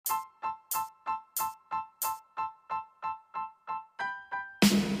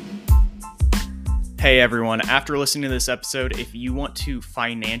Hey everyone, after listening to this episode, if you want to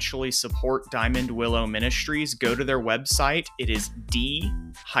financially support Diamond Willow Ministries, go to their website. It is d-w-m.org.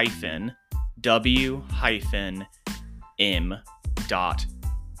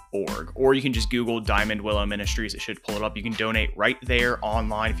 Or you can just Google Diamond Willow Ministries. It should pull it up. You can donate right there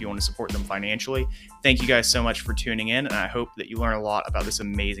online if you want to support them financially. Thank you guys so much for tuning in, and I hope that you learn a lot about this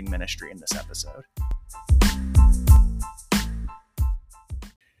amazing ministry in this episode.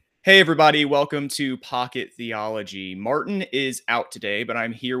 Hey everybody, welcome to Pocket Theology. Martin is out today, but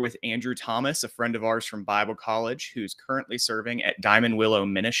I'm here with Andrew Thomas, a friend of ours from Bible College, who's currently serving at Diamond Willow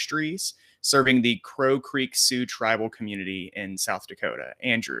Ministries, serving the Crow Creek Sioux tribal community in South Dakota.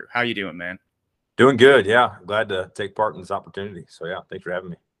 Andrew, how you doing, man? Doing good, yeah. Glad to take part in this opportunity. So yeah, thanks for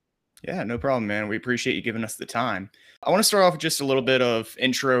having me. Yeah, no problem, man. We appreciate you giving us the time. I want to start off with just a little bit of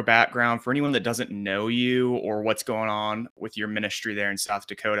intro background for anyone that doesn't know you or what's going on with your ministry there in South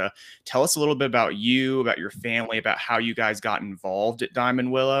Dakota. Tell us a little bit about you, about your family, about how you guys got involved at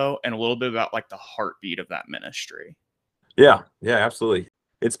Diamond Willow, and a little bit about like the heartbeat of that ministry. Yeah, absolutely.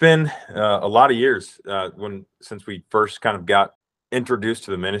 It's been a lot of years since we first kind of got introduced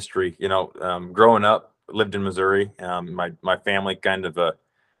to the ministry. Growing up, lived in Missouri. My family kind of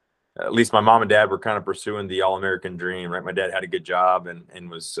at least my mom and dad were kind of pursuing the all-American dream, right? My dad had a good job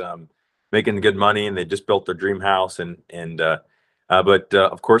and was making good money, and they just built their dream house. But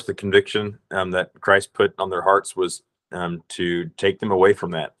of course, the conviction that Christ put on their hearts was to take them away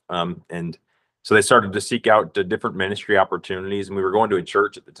from that. And so they started to seek out different ministry opportunities, and we were going to a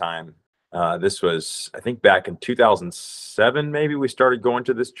church at the time. This was, I think, back in 2007, maybe we started going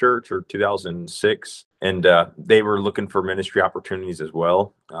to this church, or 2006. And they were looking for ministry opportunities as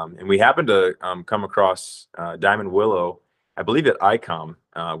well. And we happened to come across Diamond Willow, I believe at ICOM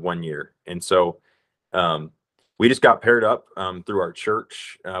one year. And so we just got paired up through our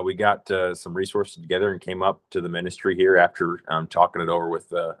church. We got some resources together and came up to the ministry here after talking it over with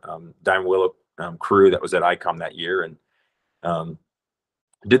the Diamond Willow crew that was at ICOM that year. And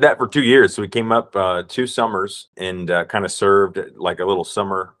did that for 2 years. So we came up 2 summers and kind of served like a little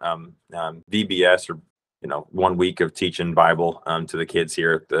summer VBS, or 1 week of teaching Bible to the kids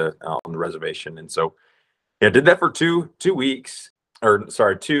here at on the reservation. And so, yeah, did that for 2 weeks, or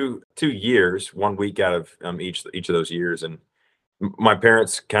sorry, 2 years, 1 week out of each of those years. And my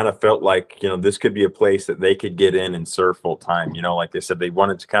parents kind of felt like, this could be a place that they could get in and serve full time. Like they said, they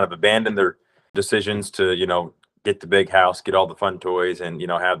wanted to kind of abandon their decisions to, get the big house, get all the fun toys, and,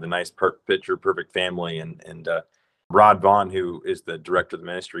 have the nice picture perfect family. And Rod Vaughn, who is the director of the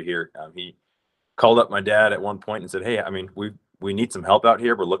ministry here, he called up my dad at one point and said, "Hey, I mean, we need some help out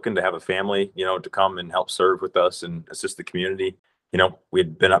here. We're looking to have a family, to come and help serve with us and assist the community." We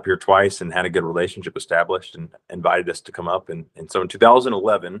had been up here twice and had a good relationship established, and invited us to come up. And so in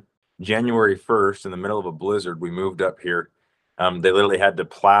 2011, January 1st, in the middle of a blizzard, we moved up here. They literally had to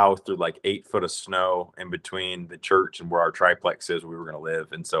plow through like 8 foot of snow in between the church and where our triplex is, where we were going to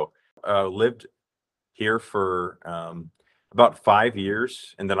live. And so lived here for about 5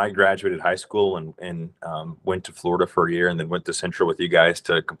 years, and then I graduated high school and went to Florida for a year, and then went to Central with you guys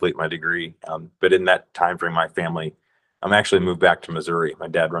to complete my degree. But in that time frame, my family actually moved back to Missouri. My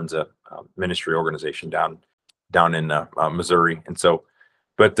dad runs a ministry organization down in Missouri, and so.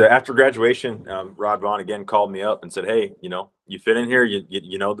 But after graduation, Rod Vaughn again called me up and said, "Hey, you fit in here.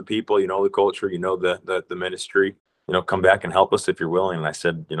 You know the people, the culture, the ministry. Come back and help us if you're willing." And I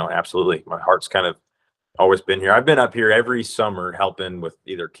said, absolutely. My heart's kind of always been here. I've been up here every summer helping with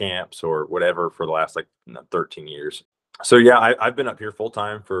either camps or whatever for the last 13 years. So yeah, I've been up here full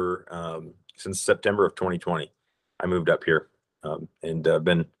time for since September of 2020. I moved up here and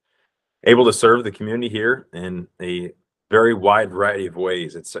been able to serve the community here in a very wide variety of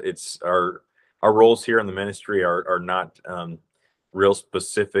ways. It's our roles here in the ministry are not real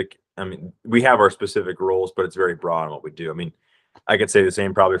specific. I mean, we have our specific roles, but it's very broad in what we do. I mean, I could say the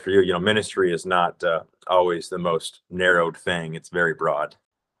same probably for you. Ministry is not always the most narrowed thing. It's very broad.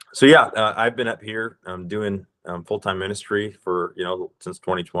 So yeah, I've been up here doing full-time ministry for since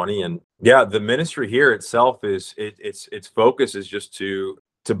 2020, and yeah, the ministry here itself is its focus is just to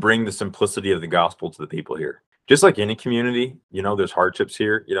bring the simplicity of the gospel to the people here. Just like any community, there's hardships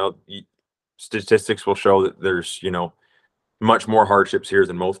here. Statistics will show that there's much more hardships here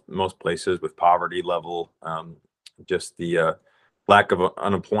than most places, with poverty level, just the lack of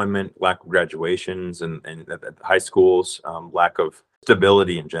unemployment, lack of graduations, and at high schools, lack of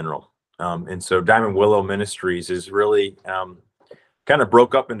stability in general. And so Diamond Willow Ministries is really kind of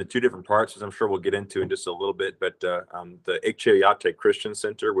broke up into 2 different parts, as I'm sure we'll get into in just a little bit. But the Ikchiyate Christian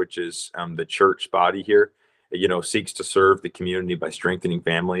Center, which is the church body here, seeks to serve the community by strengthening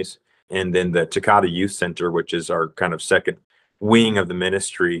families And then the Takata Youth Center, which is our kind of second wing of the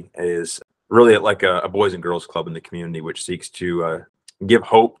ministry, is really like a boys and girls club in the community, which seeks to give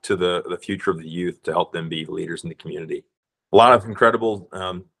hope to the future of the youth to help them be leaders in the community. A lot of incredible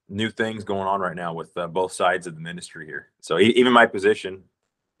new things going on right now with both sides of the ministry here. So even my position,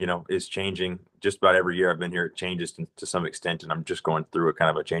 is changing just about every year I've been here. It changes to some extent, and I'm just going through a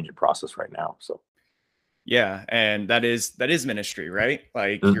kind of a changing process right now. So Yeah, and that is ministry, right?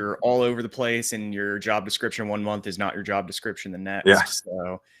 Like mm, you're all over the place and your job description one month is not your job description the yeah, next.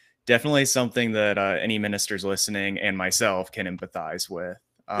 So definitely something that any ministers listening and myself can empathize with.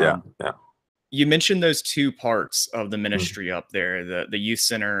 yeah, yeah. You mentioned those two parts of the Mm, ministry up there, the youth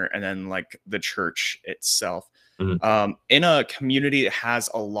center and then like the church itself. mm, In a community that has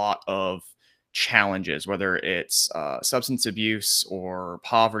a lot of challenges, whether it's substance abuse or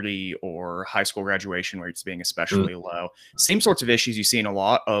poverty or high school graduation rates being mm, especially low, same sorts of issues you see in a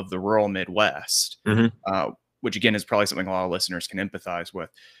lot of the rural Midwest, mhm. which again is probably something a lot of listeners can empathize with.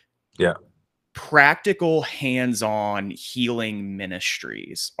 Yeah. Practical hands-on healing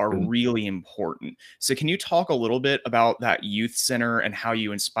ministries are Mm, really important. So can you talk a little bit about that youth center and how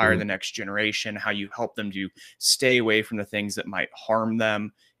you inspire mhm, the next generation, how you help them to stay away from the things that might harm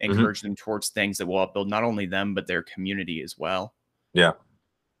them, mhm. encourage them towards things that will upbuild not only them but their community as well? Yeah.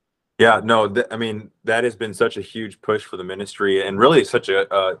 Yeah, no, I mean, that has been such a huge push for the ministry, and really such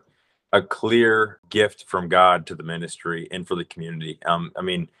a clear gift from God to the ministry and for the community. I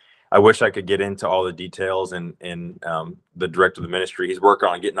mean, I wish I could get into all the details, and the director of the ministry, he's working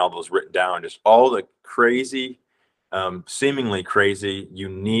on getting all those written down, just all the crazy, seemingly crazy,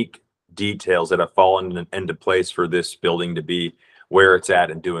 unique details that have fallen into place for this building to be where it's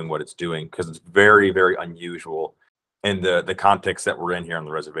at and doing what it's doing, because it's very, very unusual in the context that we're in here on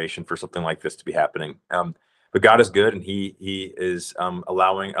the reservation for something like this to be happening. But God is good, and He is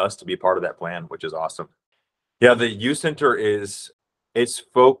allowing us to be a part of that plan, which is awesome. Yeah, the youth center is its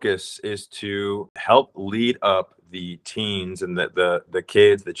focus is to help lead up the teens and the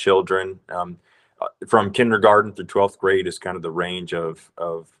kids, the children, from kindergarten through 12th grade is kind of the range of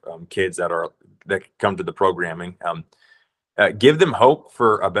kids that come to the programming. Give them hope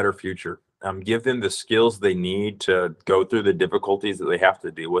for a better future. Give them the skills they need to go through the difficulties that they have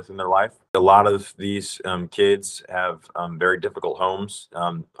to deal with in their life. A lot of these kids have very difficult homes,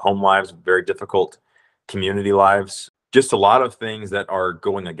 home lives, very difficult community lives, just a lot of things that are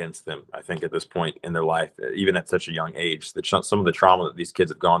going against them, I think, at this point in their life, even at such a young age. Some of the trauma that these kids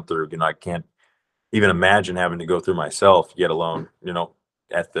have gone through, I can't even imagine having to go through myself, yet alone,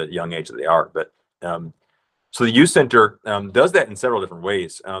 at the young age that they are. But so the youth center does that in several different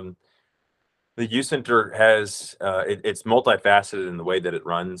ways. The youth center has it's multifaceted in the way that it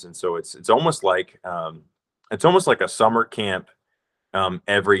runs, and so it's almost like a summer camp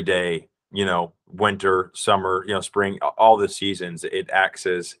every day. Winter, summer, spring, all the seasons. It acts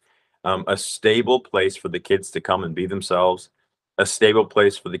as a stable place for the kids to come and be themselves, a stable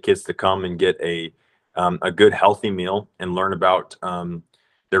place for the kids to come and get a good healthy meal and learn about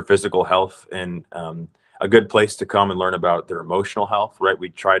their physical health, and a good place to come and learn about their emotional health. Right, we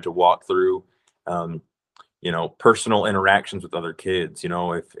tried to walk through um, personal interactions with other kids.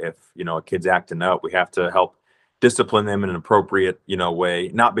 If a kid's acting up, we have to help discipline them in an appropriate, way,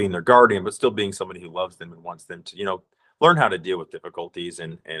 not being their guardian, but still being somebody who loves them and wants them to, learn how to deal with difficulties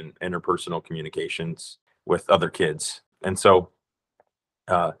and interpersonal communications with other kids. And so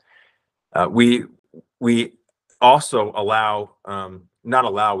uh, we also allow, not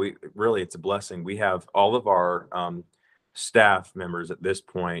allow, we really, it's a blessing. We have all of our staff members at this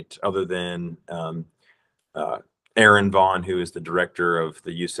point, other than uh, Aaron Vaughn, who is the director of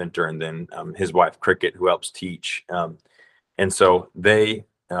the youth center, and then his wife Cricket, who helps teach. And so they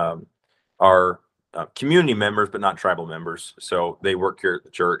are community members, but not tribal members. So they work here at the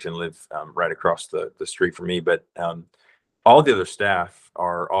church and live right across the street from me. But all the other staff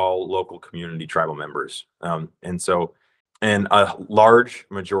are all local community tribal members. And a large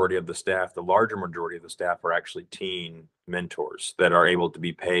majority of the staff, the larger majority of the staff are actually teen mentors that are able to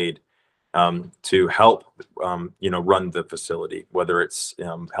be paid to help, run the facility, whether it's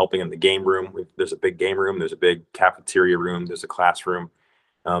helping in the game room. There's a big game room, there's a big cafeteria room, there's a classroom.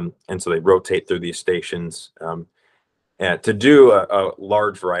 And so they rotate through these stations and to do a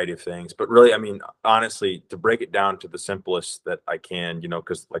large variety of things. But really, I mean, honestly, to break it down to the simplest that I can,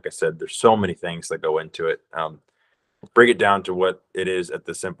 because like I said, there's so many things that go into it. Break it down to what it is at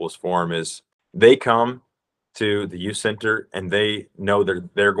the simplest form is they come to the youth center and they know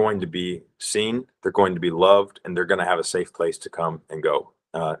they're going to be seen, they're going to be loved, and they're going to have a safe place to come and go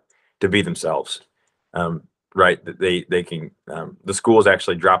to be themselves. right, that they can, the schools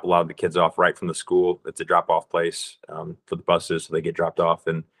actually drop a lot of the kids off right from the school. It's a drop off place for the buses, so they get dropped off,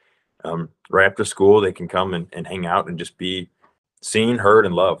 and right after school they can come and hang out and just be seen, heard,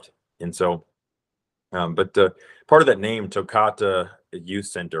 and loved. And so, but part of that name, Tokata Youth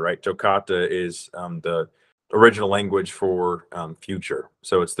Center, right? Tokata is the original language for future.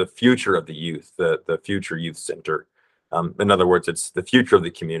 So it's the future of the youth, the future youth center. In other words, it's the future of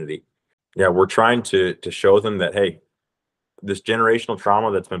the community. Yeah, we're trying to show them that, hey, this generational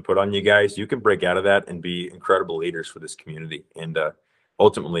trauma that's been put on you guys, you can break out of that and be incredible leaders for this community, and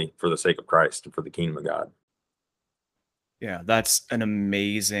ultimately for the sake of Christ and for the kingdom of God. Yeah, that's an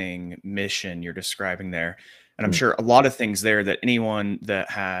amazing mission you're describing there. And I'm Mm, sure a lot of things there that anyone that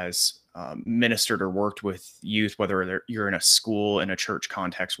has ministered or worked with youth, whether you're in a school, in a church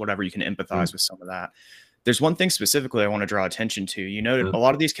context, whatever, you can empathize mm, with some of that. There's one thing specifically I want to draw attention to. You know, mm, a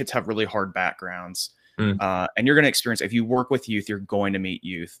lot of these kids have really hard backgrounds. mm, And you're going to experience, if you work with youth, you're going to meet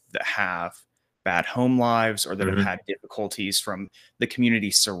youth that have bad home lives or that have mhm. had difficulties from the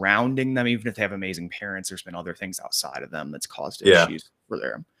community surrounding them. Even if they have amazing parents, there's been other things outside of them that's caused Yeah. issues for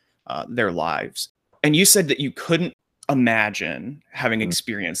their lives. And you said that you couldn't imagine having Mm,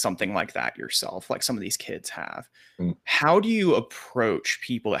 experienced something like that yourself, like some of these kids have. mm, How do you approach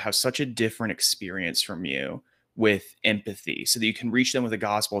people that have such a different experience from you with empathy so that you can reach them with the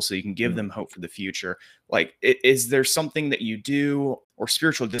gospel, so you can give mm. them hope for the future? Like, is there something that you do or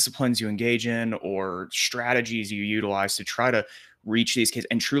spiritual disciplines you engage in or strategies you utilize to try to reach these kids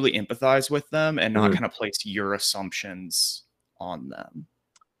and truly empathize with them and not Mhm. kind of place your assumptions on them?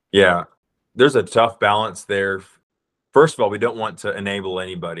 Yeah, there's a tough balance there. First of all, we don't want to enable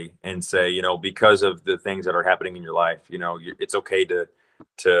anybody and say, because of the things that are happening in your life, it's okay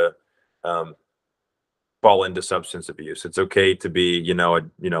to um, fall into substance abuse. It's okay to be,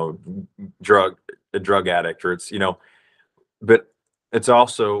 drug a drug addict, or but it's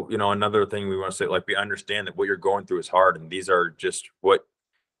also, another thing we want to say, like, we understand that what you're going through is hard, and these are just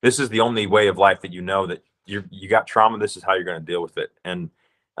this is the only way of life that that you got trauma. This is how you're going to deal with it. And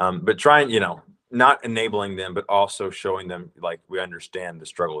but trying, not enabling them, but also showing them, like, we understand the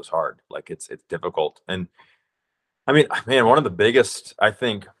struggle is hard, like it's difficult. And I mean, man, one of the biggest, I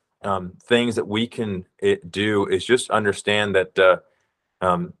think, things that we can do is just understand that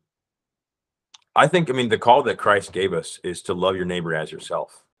um, I think, I mean, the call that Christ gave us is to love your neighbor as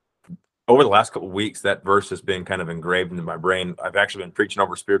yourself. Over the last couple of weeks, that verse has been kind of engraved into my brain. I've actually been preaching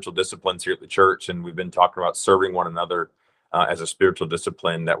over spiritual disciplines here at the church, and we've been talking about serving one another as a spiritual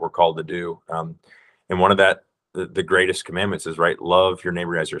discipline that we're called to do. And one of the greatest commandments is, right, love your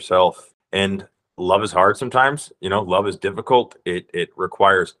neighbor as yourself. And love is hard sometimes. Love is difficult. It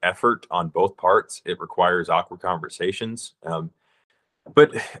requires effort on both parts. It requires awkward conversations.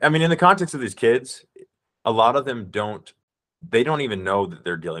 But I mean, in the context of these kids, a lot of them they don't even know that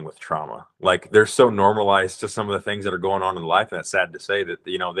they're dealing with trauma. Like, they're so normalized to some of the things that are going on in life. And it's sad to say that,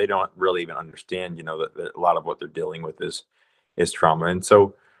 they don't really even understand, that a lot of what they're dealing with is trauma. And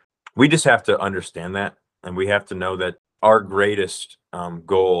so we just have to understand that. And we have to know that our greatest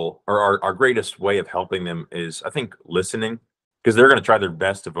goal, or our greatest way of helping them, is, I think, listening, because they're going to try their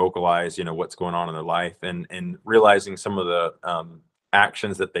best to vocalize, what's going on in their life, and realizing some of the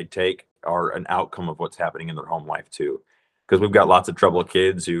actions that they take are an outcome of what's happening in their home life too. Because we've got lots of troubled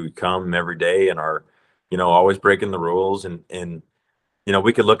kids who come every day and are, always breaking the rules, and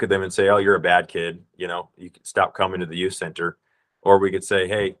we could look at them and say, oh, you're a bad kid, you can stop coming to the youth center. Or we could say,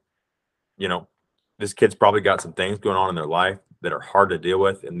 hey, you know, this kid's probably got some things going on in their life that are hard to deal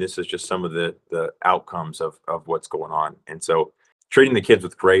with, and this is just some of the outcomes of what's going on. And so, treating the kids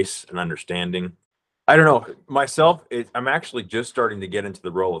with grace and understanding. I don't know myself. I'm actually just starting to get into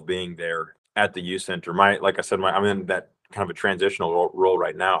the role of being there at the youth center. Like I said, I'm in that kind of a transitional role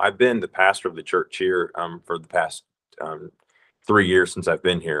right now. I've been the pastor of the church here for the past um, 3 years since I've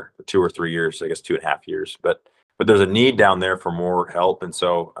been here, 2 or 3 years, I guess 2.5 years. But there's a need down there for more help, and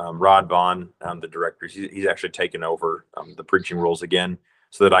so Rod Vaughn, the director, he's actually taken over the preaching roles again,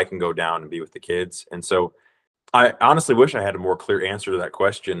 so that I can go down and be with the kids. And so I honestly wish I had a more clear answer to that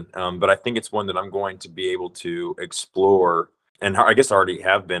question, but I think it's one that I'm going to be able to explore, and I guess I already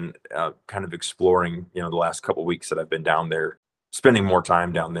have been kind of exploring, the last couple of weeks that I've been down there, spending more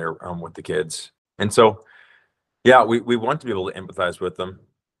time down there with the kids. And so, yeah, we want to be able to empathize with them,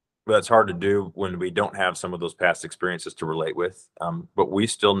 but it's hard to do when we don't have some of those past experiences to relate with. But we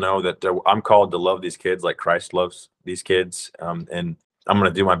still know that I'm called to love these kids like Christ loves these kids, and I'm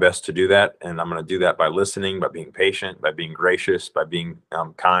going to do my best to do that. And I'm going to do that by listening, by being patient, by being gracious, by being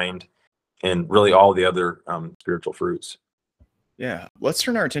kind, and really all the other spiritual fruits. Yeah. Let's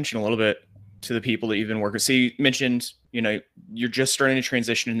turn our attention a little bit to the people that you've been working with? So you mentioned, you're just starting to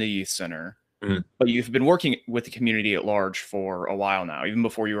transition in the youth center, but you've been working with the community at large for a while now. Even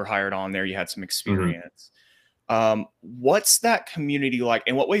before you were hired on there, you had some experience. What's that community like?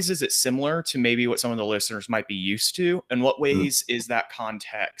 In what ways is it similar to maybe what some of the listeners might be used to? In what ways is that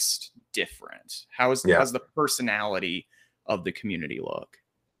context different? How's the personality of the community look?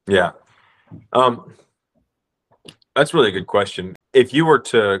 Yeah. That's really a good question. If you were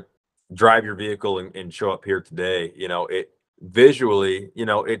to drive your vehicle and show up here today, it visually,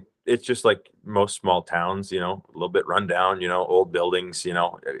 it's just like most small towns, a little bit run down, old buildings,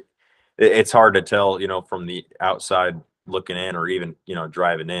 it's hard to tell, from the outside looking in or even,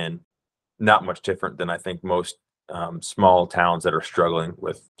 driving in. Not much different than I think most small towns that are struggling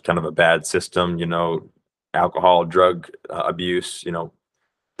with kind of a bad system, alcohol, drug abuse,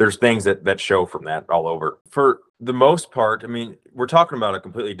 there's things that show from that all over. For the most part, I mean, we're talking about a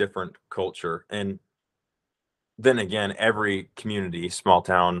completely different culture. And then again, every community, small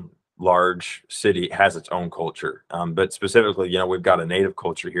town, large city, has its own culture. But specifically, we've got a native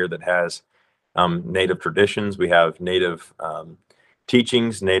culture here that has native traditions. We have native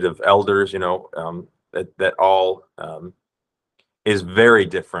teachings, native elders, that all is very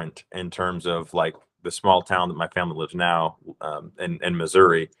different in terms of like the small town that my family lives now in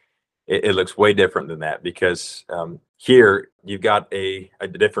Missouri. It looks way different than that because here you've got a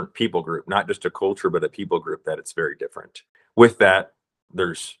different people group, not just a culture, but a people group that it's very different. With that,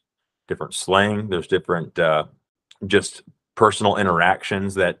 there's different slang, there's different just personal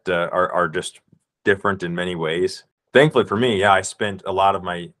interactions that are just different in many ways. Thankfully for me, I spent a lot of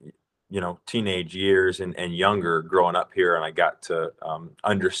my teenage years and younger growing up here, and I got to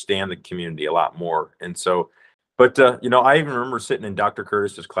understand the community a lot more. And so, but I even remember sitting in Dr.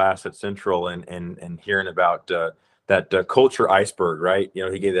 Curtis's class at Central and hearing about that culture iceberg, right?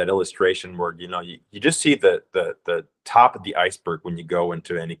 He gave that illustration where you just see the top of the iceberg when you go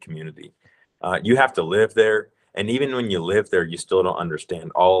into any community. You have to live there, and even when you live there, you still don't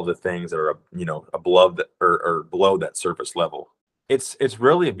understand all of the things that are above or below that surface level. It's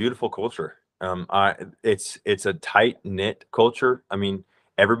really a beautiful culture. It's a tight knit culture. I mean,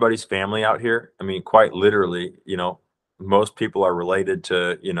 everybody's family out here. I mean, quite literally, most people are related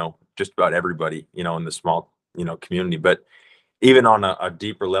to, just about everybody, in the small, community. But even on a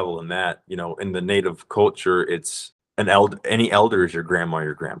deeper level than that, in the native culture, it's any elder is your grandma,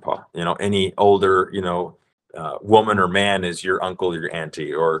 your grandpa, any older, woman or man is your uncle, your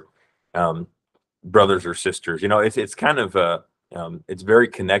auntie, or brothers or sisters. It's kind of it's very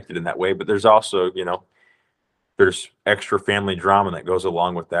connected in that way. But there's also, there's extra family drama that goes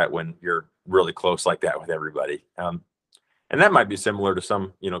along with that when you're really close like that with everybody. And that might be similar to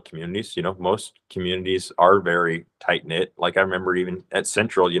some, communities. Most communities are very tight knit. Like I remember even at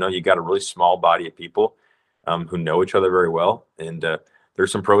Central, you got a really small body of people who know each other very well. And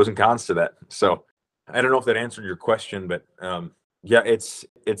there's some pros and cons to that. So I don't know if that answered your question, but yeah, it's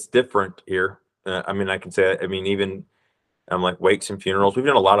different here. I mean, I can say, even like wakes and funerals. We've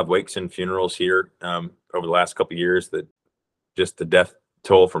done a lot of wakes and funerals here over the last couple of years. That just the death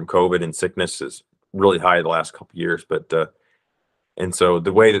toll from COVID and sickness is really high the last couple of years. But and so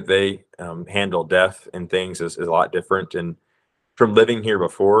the way that they handle death and things is a lot different. And from living here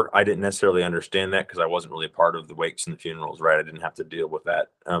before, I didn't necessarily understand that because I wasn't really a part of the wakes and the funerals, right? I didn't have to deal with that.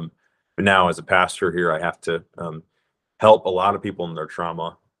 But now as a pastor here, I have to help a lot of people in their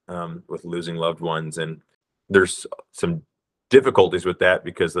trauma with losing loved ones. And there's some difficulties with that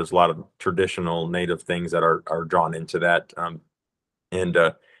because there's a lot of traditional native things that are drawn into that and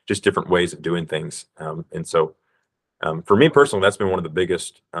just different ways of doing things. And so for me personally, that's been one of the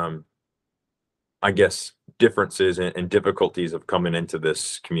biggest, I guess, differences and difficulties of coming into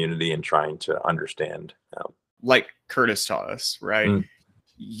this community and trying to understand. Like Curtis taught us, right?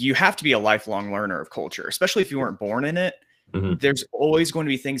 You have to be a lifelong learner of culture, especially if you weren't born in it. There's always going to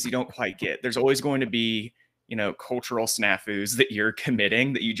be things you don't quite get. There's always going to be cultural snafus that you're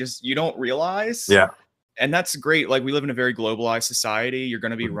committing that you don't realize. Yeah. And that's great. Like we live in a very globalized society. You're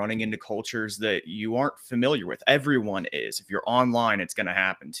going to be running into cultures that you aren't familiar with. Everyone is. If you're online, it's going to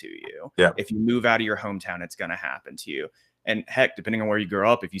happen to you. Yeah. If you move out of your hometown, it's going to happen to you. And heck, depending on where you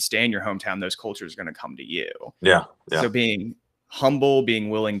grow up, if you stay in your hometown, those cultures are going to come to you. Yeah. So being humble, being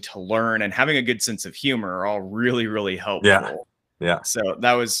willing to learn, and having a good sense of humor are all really, really helpful. Yeah. So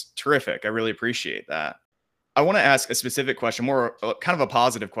that was terrific. I really appreciate that. I want to ask a specific question, more kind of a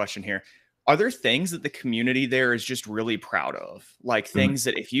positive question here. Are there things that the community there is just really proud of? Like things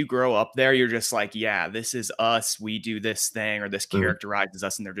that if you grow up there, you're just like, yeah, this is us. We do this thing or this characterizes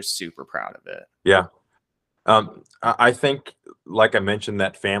us, and they're just super proud of it. Yeah. I think, like I mentioned,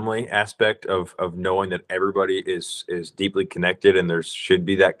 that family aspect of knowing that everybody is deeply connected and there should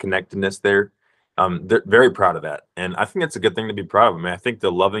be that connectedness there. They're very proud of that, and I think that's a good thing to be proud of. I mean, I think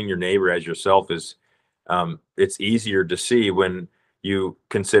the loving your neighbor as yourself is, it's easier to see when you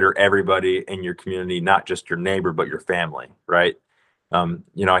consider everybody in your community, not just your neighbor, but your family, right?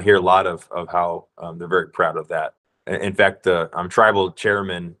 I hear a lot of how they're very proud of that. In fact, I'm tribal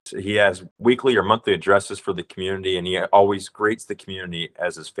chairman. He has weekly or monthly addresses for the community, and he always greets the community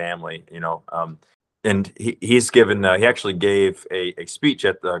as his family. And he actually gave a speech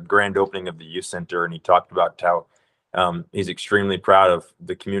at the grand opening of the youth center, and he talked about how he's extremely proud of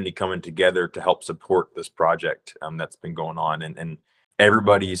the community coming together to help support this project that's been going on, and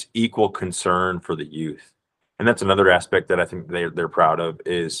everybody's equal concern for the youth. And that's another aspect that I think they're proud of,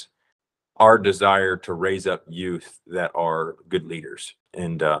 is our desire to raise up youth that are good leaders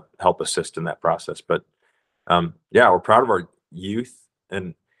and help assist in that process. But yeah, we're proud of our youth.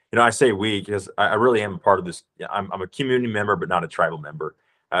 And I say we because I really am a part of this. Yeah, I'm a community member, but not a tribal member.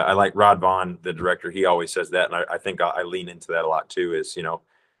 I like Rod Vaughn, the director. He always says that, and I think I lean into that a lot too. Is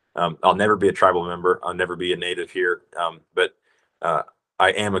I'll never be a tribal member. I'll never be a native here. But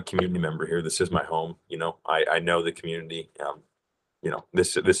I am a community member here. This is my home. I know the community.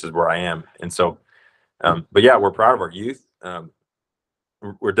 This is where I am. And so, but yeah, we're proud of our youth.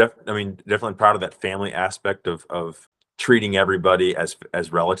 Definitely proud of that family aspect of treating everybody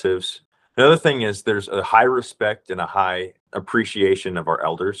as relatives. Another thing is there's a high respect and a high appreciation of our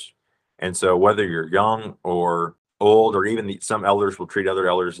elders. And so whether you're young or old, or even some elders will treat other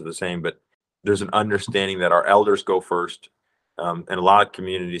elders the same, but there's an understanding that our elders go first. In a lot of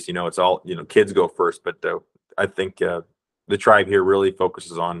communities, it's all, kids go first, but I think the tribe here really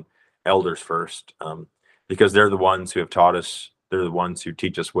focuses on elders first, because they're the ones who have taught us. They're the ones who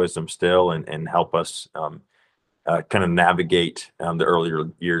teach us wisdom still and help us kind of navigate the earlier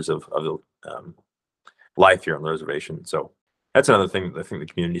years of the life here on the reservation. So that's another thing I think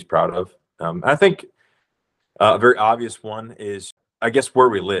the community is proud of. I think a very obvious one is, I guess, where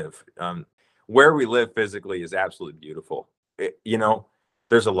we live. Where we live physically is absolutely beautiful.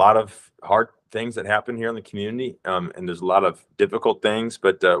 There's a lot of hard things that happen here in the community, and there's a lot of difficult things.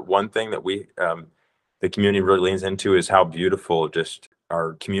 But one thing that the community really leans into is how beautiful just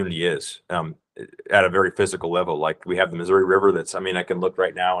our community is, at a very physical level. Like, we have the Missouri River I can look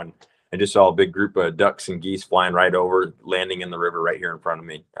right now and I just saw a big group of ducks and geese flying right over, landing in the river right here in front of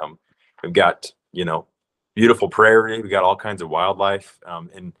me. We've got, beautiful prairie. We got all kinds of wildlife,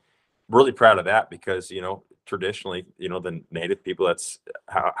 and really proud of that because, traditionally, the native people, that's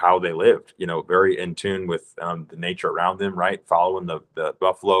how they lived, very in tune with the nature around them, right? Following the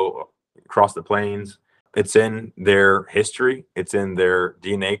buffalo across the plains. It's in their history. It's in their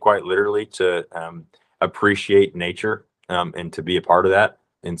DNA, quite literally, to appreciate nature and to be a part of that.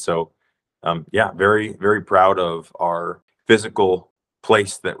 And so, yeah, very, very proud of our physical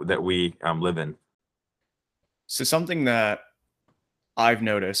place that we live in. So something that I've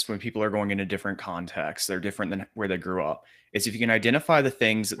noticed when people are going into different contexts, they're different than where they grew up, is if you can identify the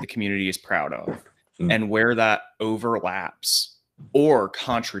things that the community is proud of and where that overlaps or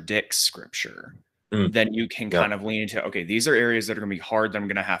contradicts scripture, then you can kind of lean into, okay, these are areas that are going to be hard that I'm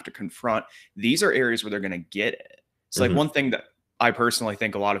going to have to confront. These are areas where they're going to get it. So like one thing that I personally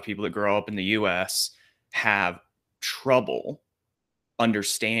think a lot of people that grow up in the US have trouble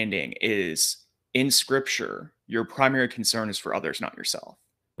understanding is, in scripture, your primary concern is for others, not yourself,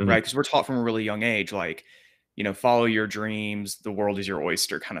 right? Because we're taught from a really young age, like, follow your dreams, the world is your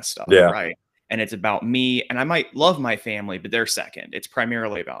oyster kind of stuff, right? And it's about me, and I might love my family, but they're second. It's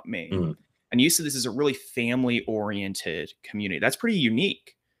primarily about me. And you said this is a really family-oriented community. That's pretty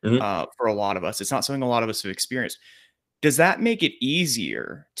unique for a lot of us. It's not something a lot of us have experienced. Does that make it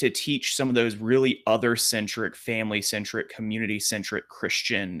easier to teach some of those really other-centric, family-centric, community-centric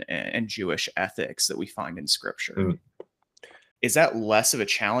Christian and Jewish ethics that we find in scripture? Is that less of a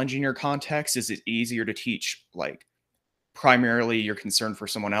challenge in your context? Is it easier to teach, like, primarily your concern for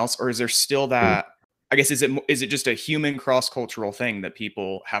someone else? Or is there still that, I guess, is it just a human cross-cultural thing that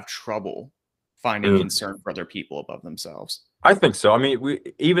people have trouble finding concern for other people above themselves? I think so. I mean,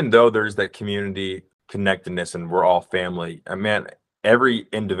 even though there's that community connectedness and we're all family, every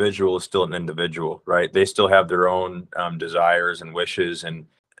individual is still an individual, right? They still have their own desires and wishes. And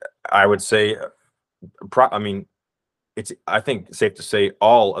I would say, it's, I think, safe to say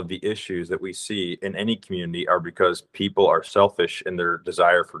all of the issues that we see in any community are because people are selfish in their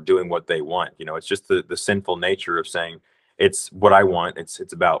desire for doing what they want. It's just the sinful nature of saying, it's what I want.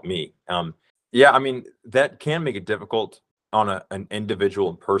 It's about me. That can make it difficult on an individual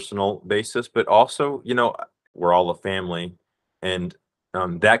and personal basis, but also, we're all a family, and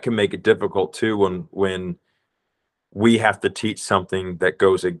that can make it difficult too when we have to teach something that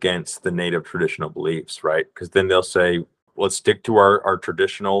goes against the native traditional beliefs, right? Because then they'll say, let's stick to our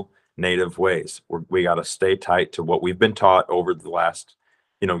traditional native ways. We got to stay tight to what we've been taught over the last,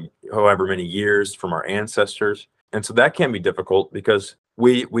 however many years from our ancestors. And so that can be difficult because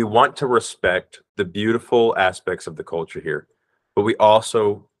we want to respect the beautiful aspects of the culture here, but we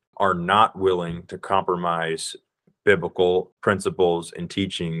also are not willing to compromise biblical principles and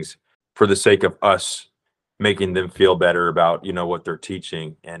teachings for the sake of us making them feel better about what they're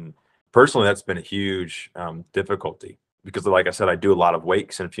teaching. And personally, that's been a huge difficulty because, like I said, I do a lot of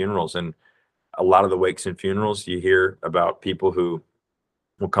wakes and funerals, and a lot of the wakes and funerals you hear about people who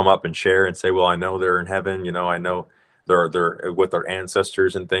will come up and share and say, well, I know they're in heaven, I know they're with their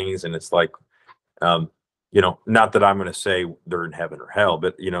ancestors and things. And it's like, not that I'm going to say they're in heaven or hell,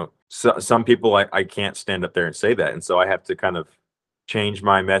 but some people I can't stand up there and say that. And so I have to kind of change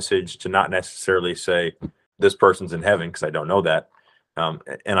my message to not necessarily say this person's in heaven, because I don't know that.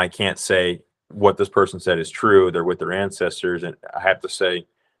 And I can't say what this person said is true. They're with their ancestors. And I have to say,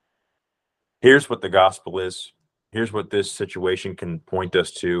 here's what the gospel is. Here's what this situation can point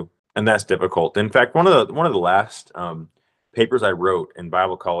us to. And that's difficult. In fact, one of the last papers I wrote in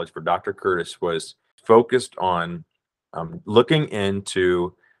Bible college for Dr. Curtis was focused on looking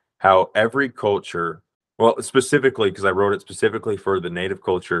into how every culture, well, specifically because I wrote it specifically for the native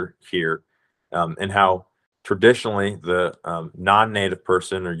culture here, and how traditionally the non-native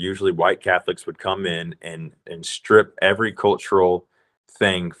person, or usually white Catholics, would come in and strip every cultural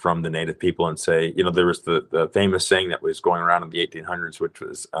thing from the native people and say, there was the famous saying that was going around in the 1800s, which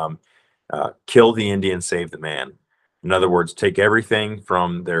was kill the Indian, save the man. In other words, take everything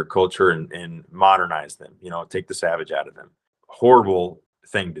from their culture and modernize them, take the savage out of them. Horrible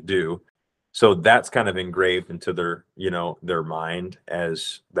thing to do. So that's kind of engraved into their mind,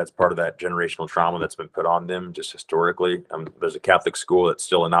 as that's part of that generational trauma that's been put on them just historically. There's a Catholic school that's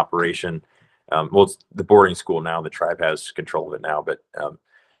still in operation. Well, it's the boarding school now. The tribe has control of it now, but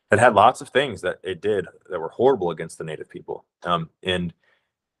it had lots of things that it did that were horrible against the native people.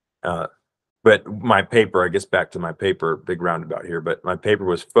 But my paper, I guess back to my paper, big roundabout here, but my paper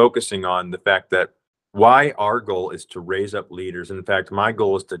was focusing on the fact that why our goal is to raise up leaders. In fact, my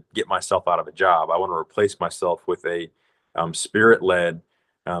goal is to get myself out of a job. I want to replace myself with a spirit-led,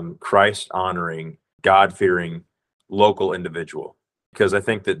 Christ-honoring, God-fearing local individual, because I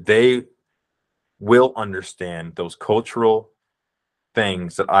think that they will understand those cultural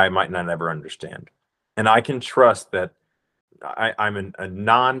things that I might not ever understand. And I can trust that I'm a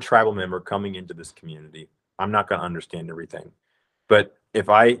non-tribal member coming into this community. I'm not going to understand everything. But if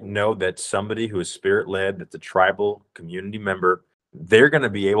I know that somebody who is spirit-led, that's a tribal community member, they're going to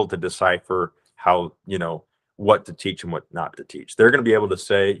be able to decipher how, what to teach and what not to teach. They're going to be able to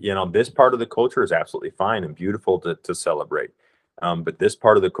say, this part of the culture is absolutely fine and beautiful to celebrate. But this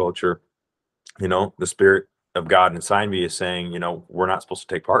part of the culture, the Spirit of God inside me is saying, we're not supposed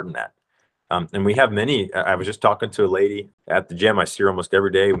to take part in that. And we have many. I was just talking to a lady at the gym. I see her almost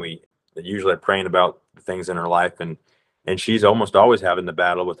every day, and we usually are praying about the things in her life. And she's almost always having the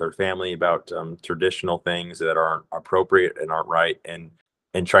battle with her family about traditional things that aren't appropriate and aren't right, and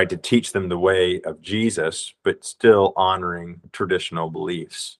tried to teach them the way of Jesus, but still honoring traditional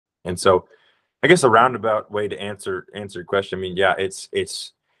beliefs. And so, I guess a roundabout way to answer your question. I mean, yeah, it's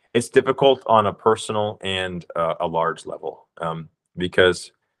difficult on a personal and a large level,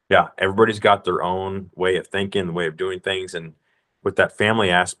 because yeah, everybody's got their own way of thinking, the way of doing things, and with that family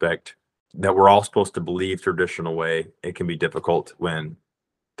aspect that we're all supposed to believe traditional way, it can be difficult when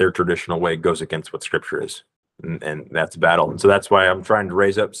their traditional way goes against what Scripture is, and that's a battle. And so that's why I'm trying to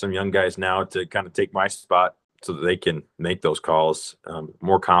raise up some young guys now to kind of take my spot so that they can make those calls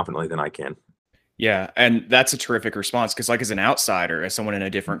more confidently than I can. Yeah, and that's a terrific response, because as an outsider, as someone in a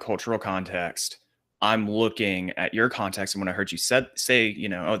different cultural context, I'm looking at your context, and when I heard you say,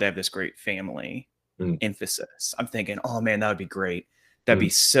 oh, they have this great family emphasis, I'm thinking, oh man, that would be great. That'd be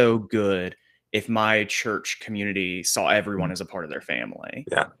so good if my church community saw everyone as a part of their family.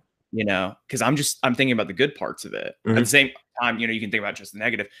 Yeah. Because I'm thinking about the good parts of it. At the same time, you can think about just the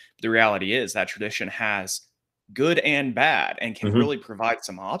negative. But the reality is that tradition has good and bad, and can really provide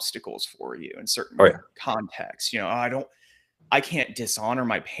some obstacles for you in certain contexts. I can't dishonor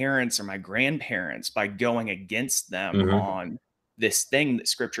my parents or my grandparents by going against them on this thing that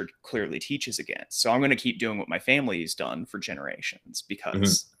Scripture clearly teaches against. So I'm going to keep doing what my family's done for generations,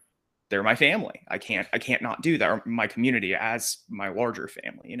 because they're my family. I can't not do that, or my community as my larger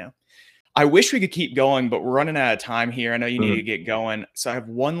family, I wish we could keep going, but we're running out of time here. I know you need to Mhm. get going. So I have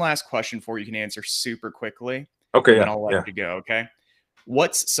one last question for you can answer super quickly, Okay, and then yeah, I'll let yeah. you go. Okay.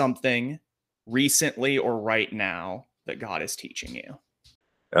 What's something recently or right now that God is teaching you?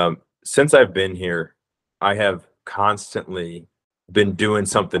 Since I've been here, I have constantly been doing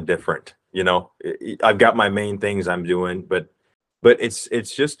something different. I've got my main things I'm doing, but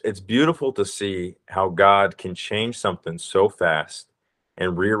it's beautiful to see how God can change something so fast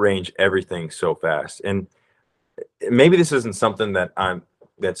and rearrange everything so fast. And maybe this isn't something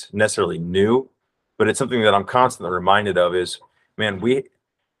that's necessarily new, but it's something that I'm constantly reminded of is, man,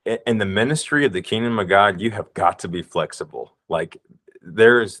 in the ministry of the kingdom of God, you have got to be flexible. Like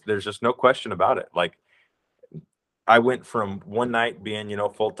there's just no question about it. Like I went from one night being,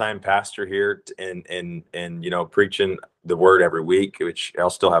 full-time pastor here and preaching the word every week, which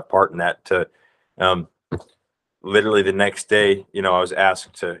I'll still have part in that, to um literally the next day, I was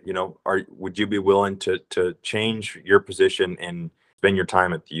asked to, would you be willing to change your position and spend your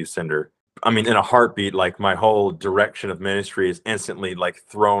time at the youth center? I mean, in a heartbeat, like my whole direction of ministry is instantly like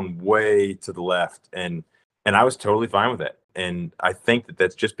thrown way to the left, and I was totally fine with it. And I think that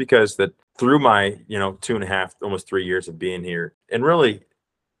that's just because that through my 2.5, almost 3 years of being here, and really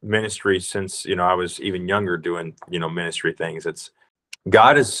ministry since I was even younger doing ministry things. It's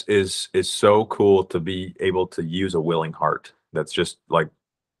God is so cool to be able to use a willing heart. That's just like,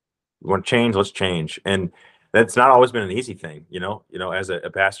 you want to change, let's change. And that's not always been an easy thing. As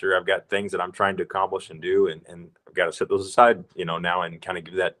a pastor, I've got things that I'm trying to accomplish and do, and I've got to set those aside, now, and kind of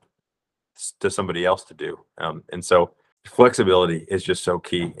give that to somebody else to do. And so flexibility is just so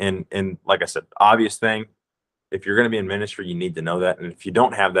key. And like I said, obvious thing, if you're going to be in ministry, you need to know that. And if you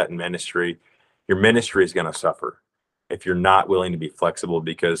don't have that in ministry, your ministry is going to suffer if you're not willing to be flexible,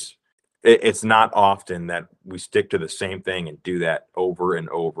 because it's not often that we stick to the same thing and do that over and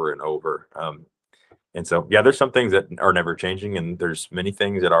over and over. And so, yeah, there's some things that are never changing, and there's many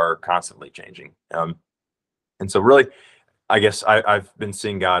things that are constantly changing. And so, really, I guess I've been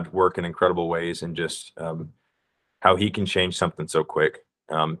seeing God work in incredible ways, and just how He can change something so quick,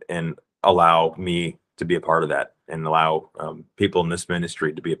 and allow me to be a part of that, and allow people in this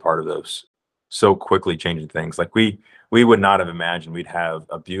ministry to be a part of those so quickly changing things. Like we would not have imagined we'd have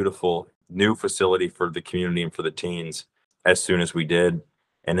a beautiful new facility for the community and for the teens as soon as we did,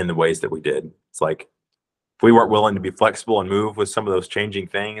 and in the ways that we did. It's like, if we weren't willing to be flexible and move with some of those changing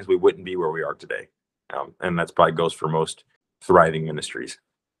things, we wouldn't be where we are today. And that's probably goes for most thriving ministries.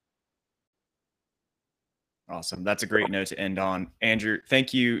 Awesome. That's a great note to end on. Andrew,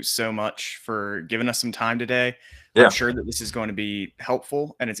 thank you so much for giving us some time today. I'm Yeah. sure that this is going to be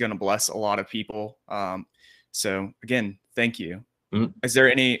helpful and it's going to bless a lot of people. So again, thank you. Mhm. Is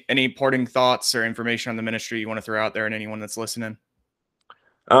there any parting thoughts or information on the ministry you want to throw out there and anyone that's listening?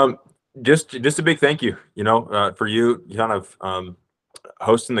 Um, just a big thank you, for you kind of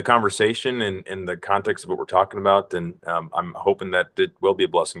hosting the conversation in the context of what we're talking about. And I'm hoping that it will be a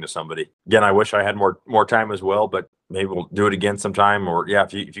blessing to somebody. Again, I wish I had more time as well, but maybe we'll do it again sometime. Or yeah,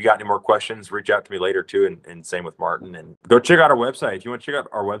 if you got any more questions, reach out to me later too. And same with Martin. And go check out our website. If you want to check out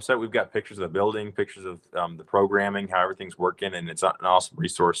our website, we've got pictures of the building, pictures of the programming, how everything's working, and it's an awesome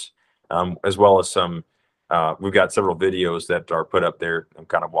resource, as well as some. We've got several videos that are put up there. I'm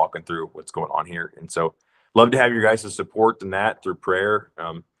kind of walking through what's going on here, and so love to have your guys' support in that through prayer.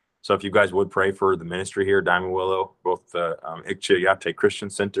 So if you guys would pray for the ministry here, Diamond Willow, both the Ikchiyate Christian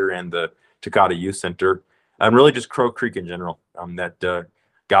Center and the Takata Youth Center, and really just Crow Creek in general, that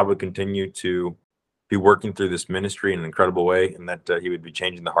God would continue to be working through this ministry in an incredible way, and that He would be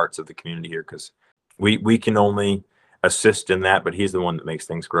changing the hearts of the community here, because we can only assist in that, but He's the one that makes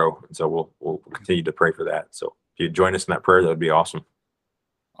things grow. And so we'll continue to pray for that. So if you join us in that prayer, that would be awesome.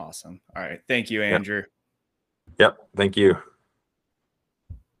 Awesome. All right. Thank you, Yep. Andrew. Yep. Thank you.